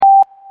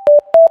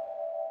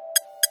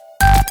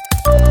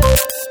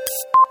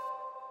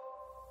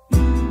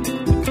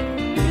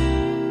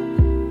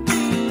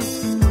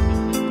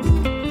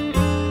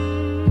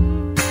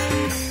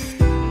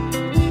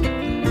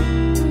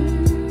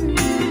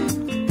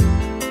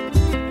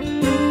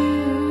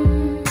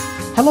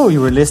Hello,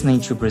 you are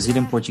listening to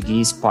Brazilian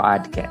Portuguese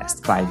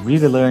podcast by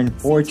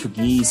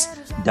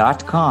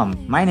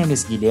ReveLearnPortuguese.com. My name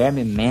is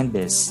Guilherme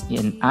Mendes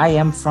and I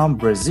am from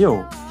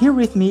Brazil. Here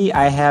with me,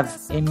 I have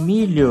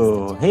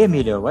Emilio. Hey,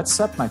 Emilio, what's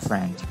up, my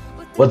friend?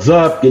 What's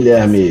up,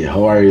 Guilherme?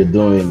 How are you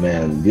doing,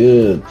 man?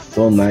 Good.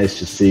 So nice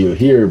to see you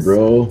here,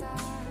 bro.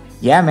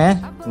 Yeah,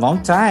 man.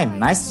 Long time.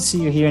 Nice to see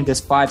you here in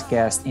this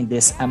podcast, in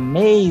this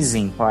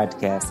amazing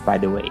podcast, by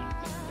the way.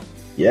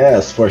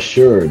 Yes, for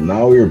sure.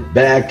 Now we're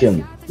back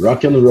and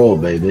rock and roll,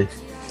 baby.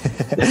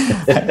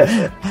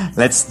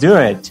 Let's do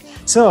it.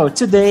 So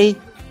today,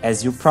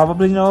 as you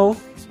probably know,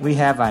 we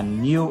have a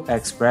new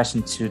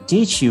expression to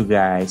teach you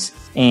guys.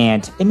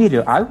 And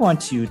Emilio, I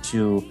want you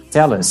to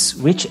tell us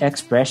which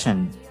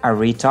expression are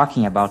we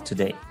talking about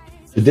today?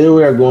 Today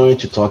we are going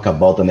to talk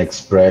about an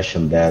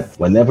expression that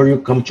whenever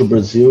you come to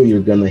Brazil,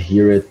 you're going to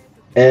hear it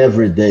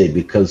every day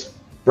because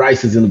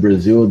prices in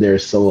Brazil, they're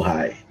so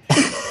high.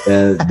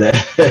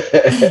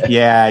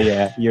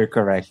 Yeah, you're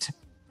correct.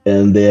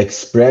 And the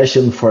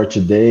expression for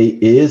today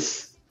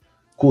is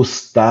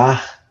custar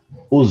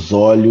os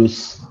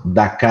olhos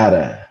da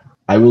cara.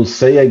 I will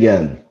say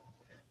again,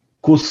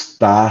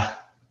 custar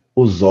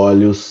os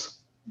olhos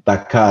da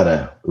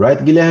cara. Right,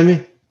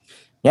 Guilherme?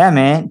 Yeah,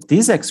 man,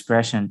 this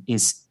expression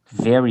is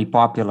very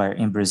popular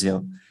in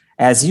Brazil.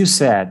 As you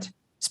said,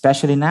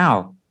 especially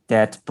now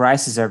that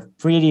prices are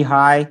pretty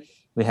high,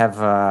 we have,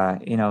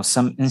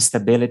 some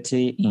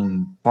instability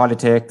in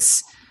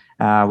politics.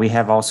 We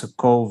have also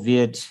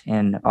COVID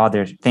and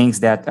other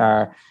things that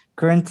are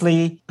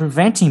currently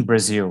preventing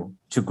Brazil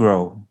to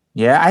grow.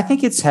 Yeah, I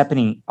think it's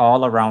happening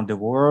all around the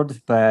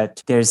world,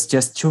 but there's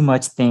just too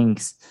much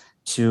things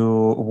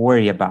to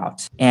worry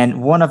about.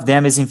 And one of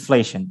them is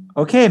inflation.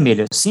 Okay,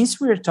 Emilio, since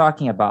we're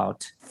talking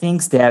about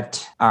things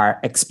that are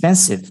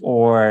expensive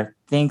or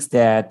things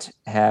that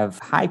have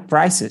high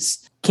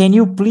prices, can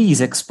you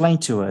please explain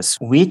to us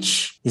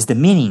which is the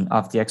meaning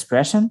of the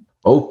expression?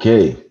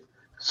 Okay.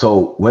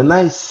 So when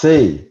I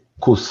say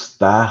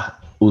custar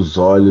os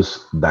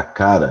olhos da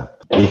cara,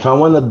 if I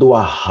want to do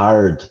a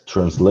hard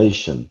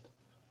translation,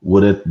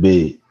 would it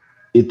be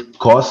it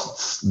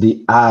costs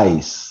the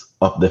eyes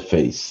of the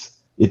face?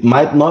 It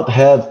might not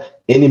have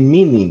any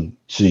meaning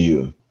to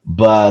you,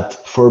 but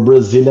for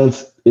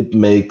Brazilians, it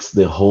makes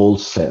the whole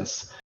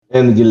sense.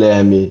 And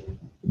Guilherme,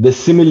 the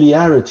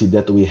similarity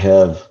that we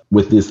have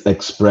with this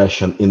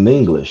expression in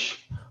English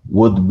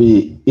would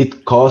be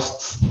it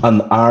costs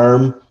an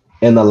arm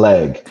and a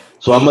leg.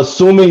 So I'm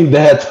assuming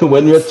that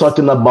when you're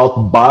talking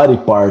about body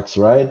parts,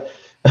 right?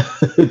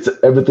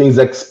 Everything's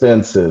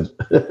expensive.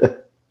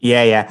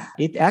 Yeah.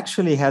 It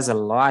actually has a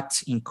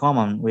lot in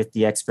common with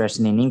the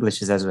expression in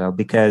English as well,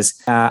 because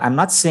I'm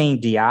not saying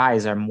the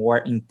eyes are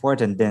more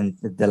important than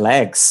the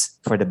legs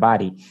for the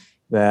body.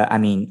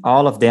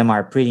 All of them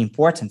are pretty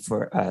important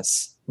for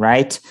us,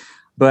 right?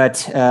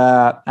 But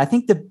I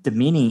think the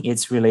meaning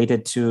is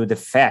related to the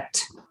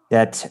fact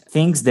that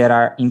things that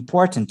are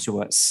important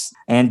to us.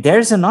 And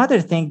there's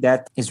another thing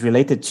that is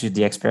related to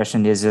the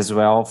expression is as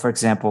well, for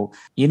example,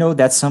 you know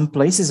that some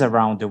places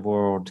around the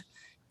world,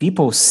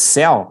 people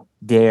sell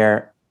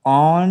their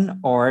own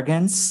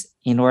organs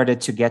in order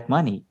to get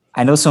money.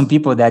 I know some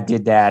people that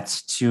did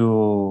that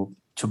to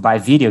buy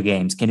video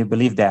games. Can you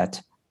believe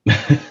that?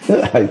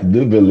 I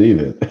do believe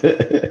it.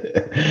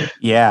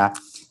 Yeah.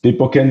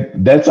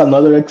 That's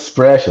another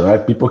expression,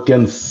 right? People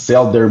can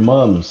sell their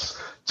moms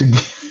to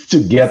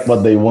get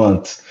what they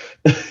want.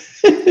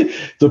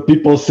 So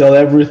people sell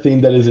everything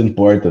that is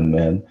important,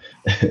 man.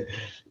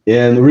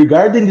 And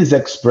regarding this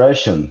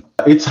expression,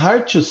 it's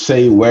hard to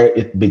say where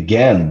it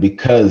began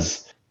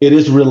because it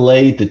is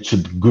related to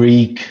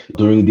Greek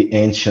during the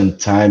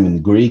ancient time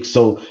in Greek.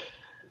 So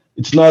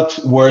it's not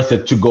worth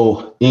it to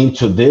go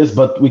into this,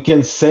 but we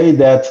can say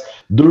that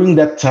during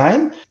that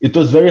time, it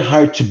was very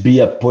hard to be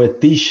a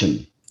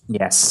poetician.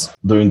 Yes.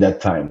 During that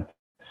time.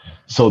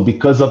 So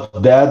because of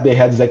that, they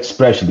had this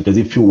expression, because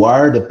if you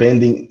were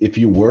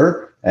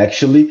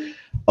actually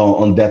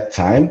on that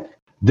time,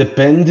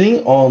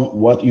 depending on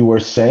what you were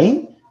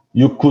saying,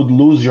 you could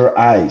lose your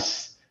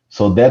eyes.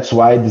 So that's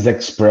why this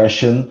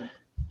expression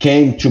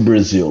came to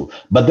Brazil.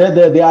 But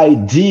the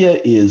idea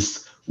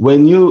is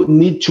when you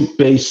need to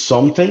pay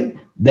something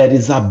that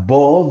is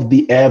above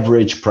the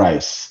average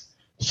price.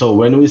 So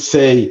when we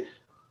say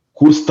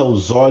custa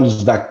os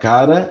olhos da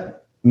cara,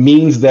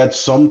 means that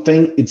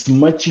something it's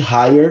much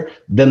higher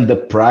than the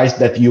price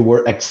that you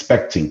were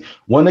expecting.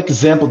 One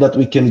example that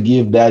we can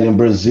give that in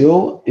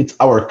Brazil, it's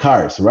our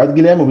cars, right,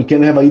 Guilherme? We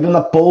can have even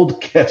a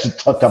podcast to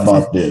talk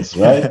about this,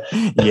 right?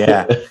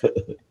 Yeah.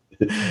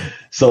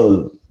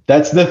 So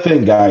that's the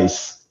thing,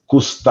 guys.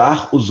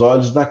 Custar os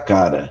olhos da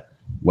cara,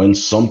 when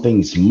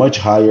something is much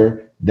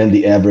higher than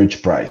the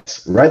average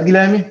price. Right,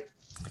 Guilherme?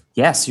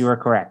 Yes, you are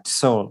correct.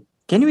 So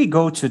can we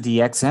go to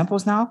the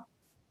examples now?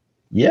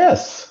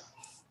 Yes.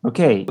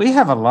 Okay, we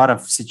have a lot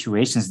of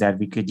situations that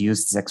we could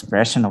use this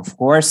expression, of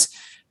course,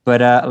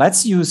 but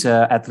let's use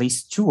at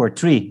least 2 or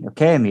 3.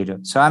 Okay, Emilio?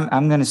 So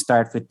I'm going to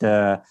start with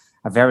a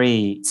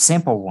very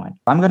simple one.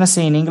 I'm going to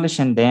say in English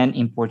and then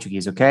in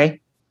Portuguese, okay?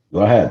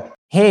 Go ahead.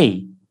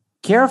 Hey,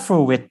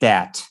 careful with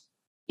that.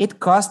 It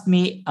cost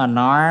me an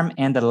arm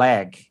and a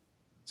leg.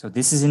 So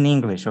this is in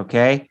English,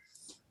 okay?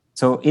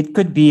 So it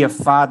could be a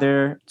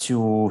father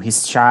to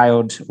his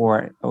child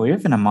or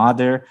even a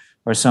mother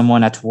or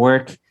someone at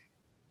work.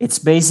 It's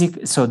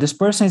basic. So this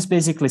person is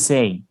basically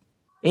saying,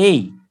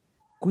 ei,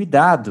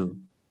 cuidado,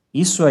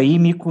 isso aí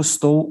me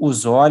custou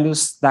os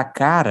olhos da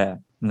cara.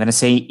 I'm going to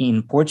say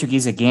in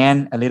Portuguese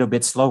again, a little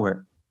bit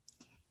slower.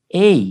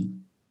 Ei,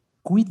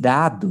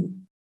 cuidado,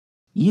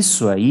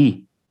 isso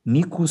aí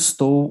me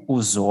custou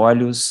os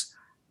olhos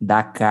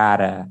da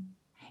cara.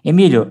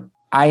 Emilio,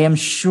 I am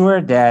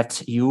sure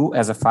that you,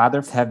 as a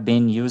father, have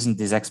been using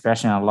this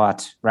expression a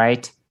lot,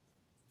 right?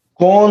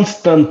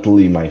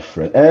 Constantly, my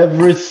friend.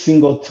 Every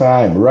single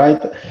time, right?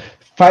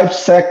 5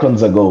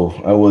 seconds ago,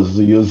 I was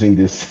using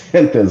this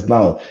sentence.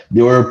 Now,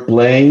 they were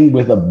playing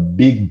with a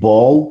big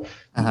ball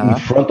in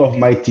front of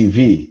my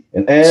TV.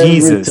 And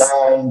every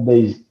time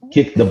they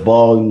kick the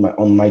ball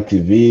on my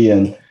TV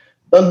and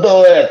don't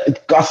do it.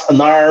 It costs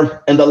an arm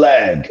and a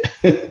leg.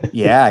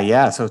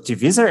 Yeah. So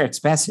TVs are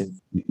expensive.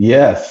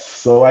 Yes.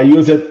 So I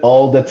use it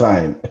all the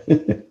time.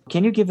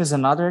 Can you give us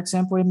another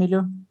example,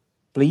 Emilio,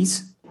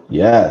 please?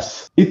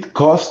 Yes. It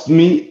cost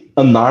me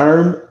an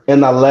arm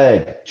and a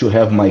leg to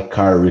have my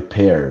car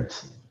repaired.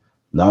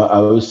 Now I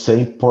will say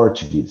in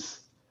Portuguese.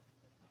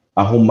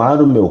 Arrumar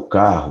o meu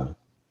carro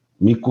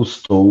me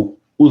custou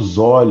os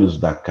olhos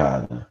da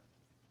cara.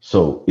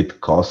 So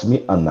it cost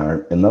me an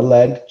arm and a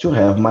leg to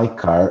have my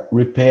car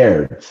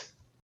repaired.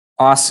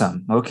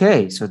 Awesome.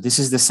 Okay, so this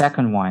is the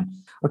second one.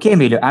 Okay,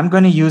 Emilio, I'm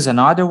going to use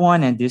another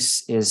one, and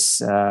this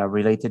is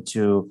related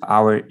to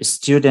our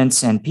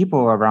students and people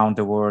around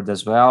the world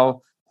as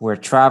well who are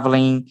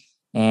traveling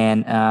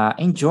and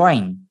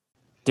enjoying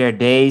their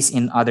days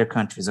in other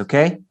countries,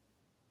 okay?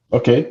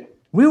 Okay.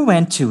 We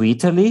went to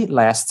Italy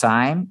last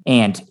time,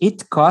 and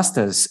it cost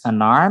us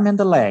an arm and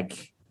a leg.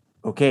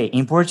 Okay,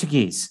 in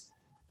Portuguese.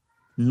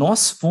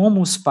 Nós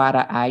fomos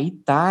para a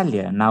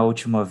Itália na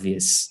última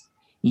vez,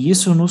 e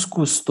isso nos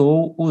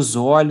custou os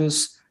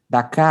olhos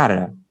da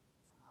cara.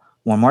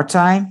 One more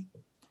time.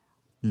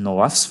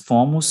 Nós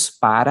fomos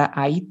para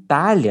a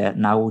Itália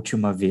na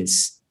última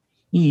vez,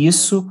 e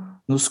isso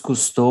nos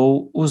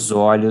custou os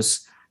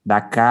olhos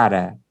da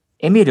cara.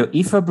 Emilio,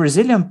 if a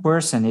Brazilian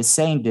person is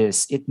saying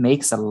this, it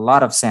makes a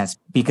lot of sense,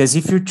 because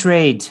if you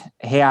trade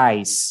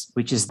reais,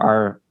 which is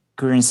our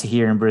currency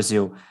here in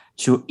Brazil,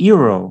 to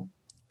euro,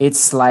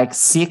 it's like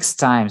 6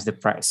 times the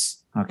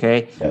price,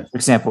 okay? Yes. For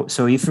example,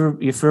 so if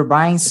you're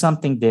buying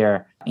something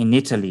there in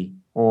Italy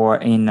or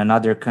in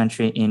another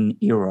country in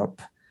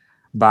Europe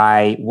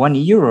by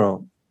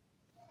 €1,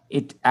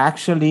 it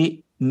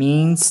actually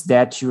means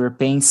that you're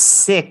paying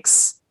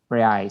 6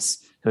 reais.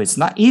 So it's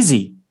not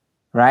easy,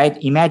 right?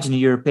 Imagine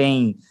you're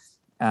paying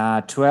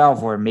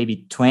 12 or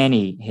maybe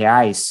 20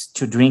 reais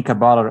to drink a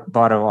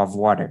bottle of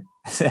water.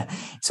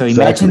 So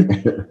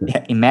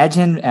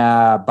imagine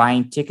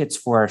buying tickets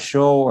for a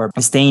show or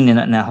staying in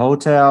a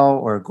hotel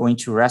or going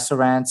to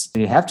restaurants.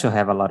 You have to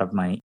have a lot of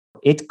money.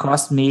 It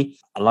cost me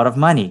a lot of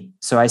money.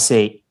 So I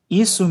say,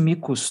 isso me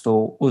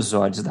custou os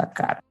olhos da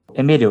cara.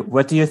 Emilio,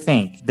 what do you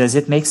think? Does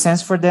it make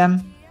sense for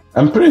them?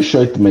 I'm pretty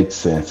sure it makes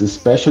sense,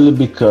 especially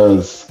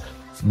because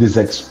this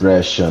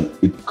expression,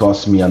 it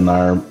cost me an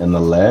arm and a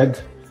leg.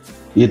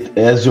 It,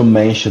 as you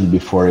mentioned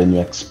before and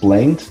you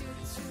explained,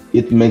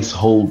 it makes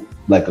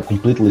a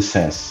completely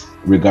sense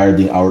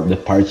regarding the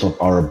parts of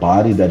our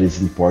body that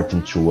is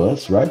important to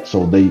us, right?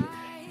 So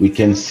we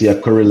can see a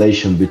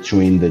correlation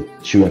between the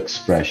two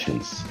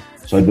expressions.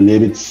 So I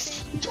believe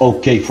it's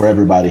okay for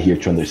everybody here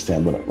to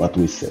understand what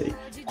we say.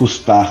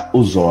 Custar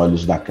os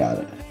olhos da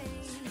cara.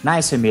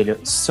 Nice, Emilio.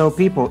 So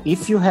people,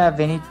 if you have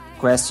any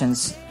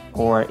questions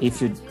or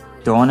if you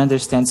don't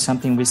understand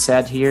something we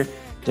said here,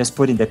 just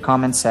put in the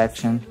comment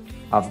section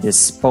of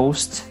this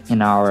post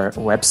in our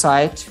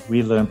website,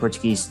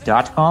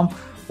 relearnportuguese.com,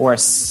 or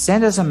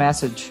send us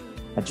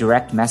a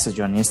direct message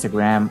on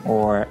Instagram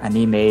or an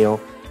email.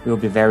 We'll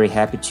be very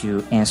happy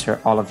to answer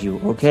all of you,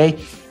 okay?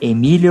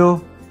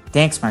 Emilio,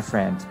 thanks, my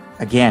friend.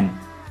 Again,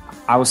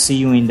 I will see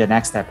you in the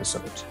next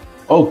episode.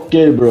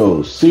 Okay,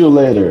 bro. See you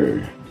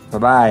later.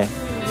 Bye-bye.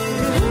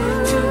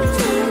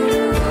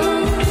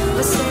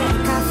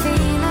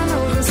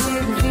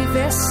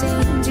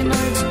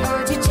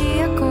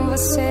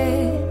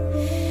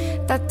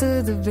 Tá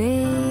tudo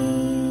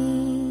bem.